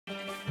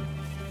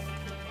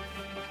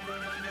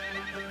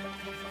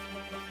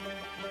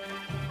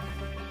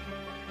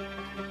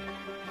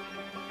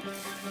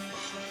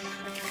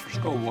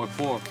go, boy,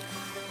 pour.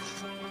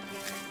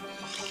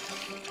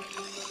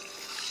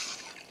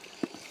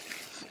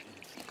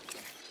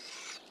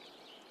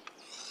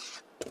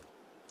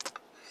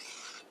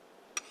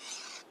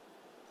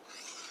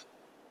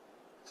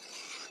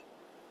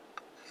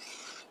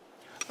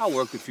 I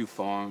worked a few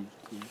farms.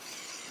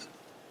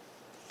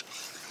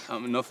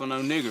 I'm enough on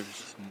them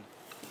niggers.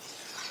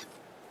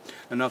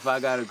 Enough I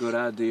got a good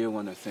idea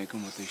when they're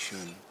thinking what they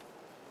shouldn't.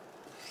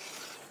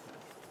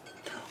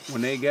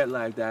 When they get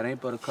like that,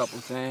 ain't but a couple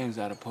things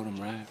that'll put them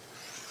right.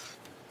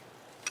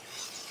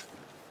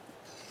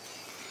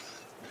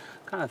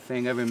 Kind of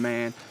thing every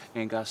man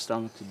ain't got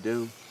stomach to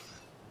do.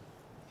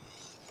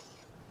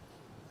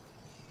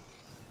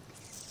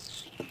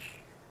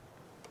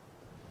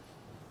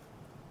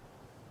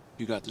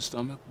 You got the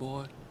stomach,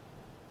 boy?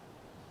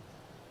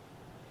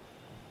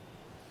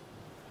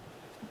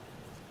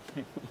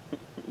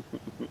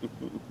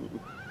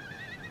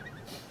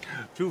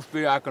 Truth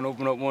be, I can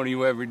open up one of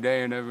you every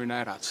day and every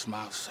night. I'd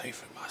smile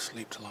safe in my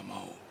sleep till I'm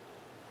old.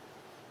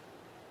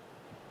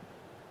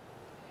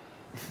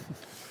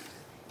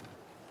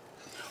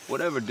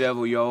 Whatever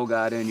devil y'all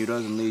got in you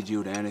doesn't lead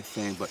you to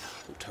anything but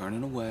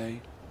turning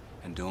away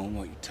and doing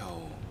what you're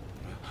told.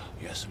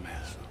 Yes,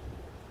 master.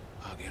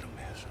 I'll get him,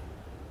 master.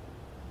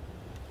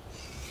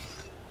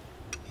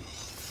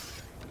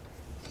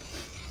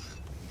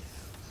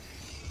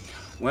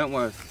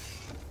 Wentworth,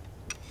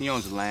 he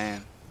owns the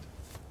land.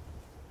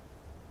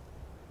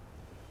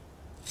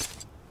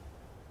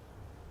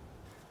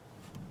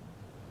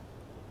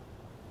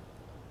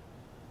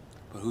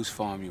 But whose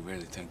farm you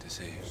really think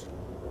this is?